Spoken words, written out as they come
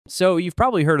So you've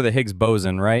probably heard of the Higgs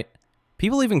boson, right?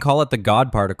 People even call it the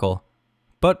God particle.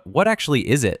 But what actually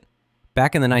is it?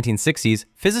 Back in the 1960s,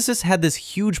 physicists had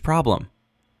this huge problem.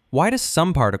 Why do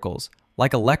some particles,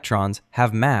 like electrons,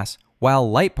 have mass,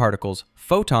 while light particles,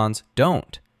 photons,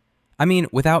 don't? I mean,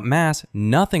 without mass,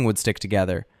 nothing would stick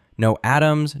together. No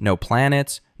atoms, no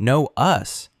planets, no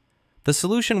us. The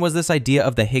solution was this idea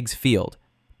of the Higgs field.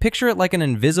 Picture it like an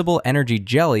invisible energy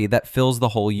jelly that fills the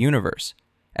whole universe.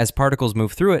 As particles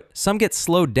move through it, some get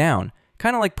slowed down,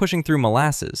 kind of like pushing through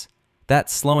molasses. That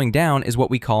slowing down is what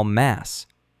we call mass.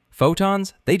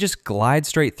 Photons, they just glide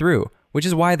straight through, which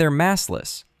is why they're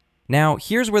massless. Now,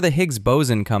 here's where the Higgs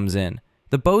boson comes in.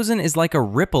 The boson is like a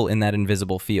ripple in that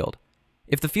invisible field.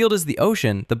 If the field is the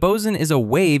ocean, the boson is a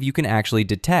wave you can actually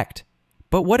detect.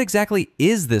 But what exactly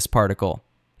is this particle?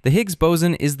 The Higgs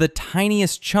boson is the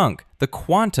tiniest chunk, the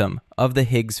quantum, of the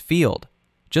Higgs field.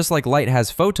 Just like light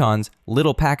has photons,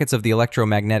 little packets of the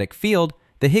electromagnetic field,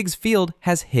 the Higgs field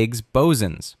has Higgs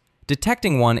bosons.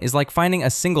 Detecting one is like finding a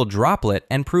single droplet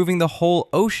and proving the whole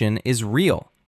ocean is real.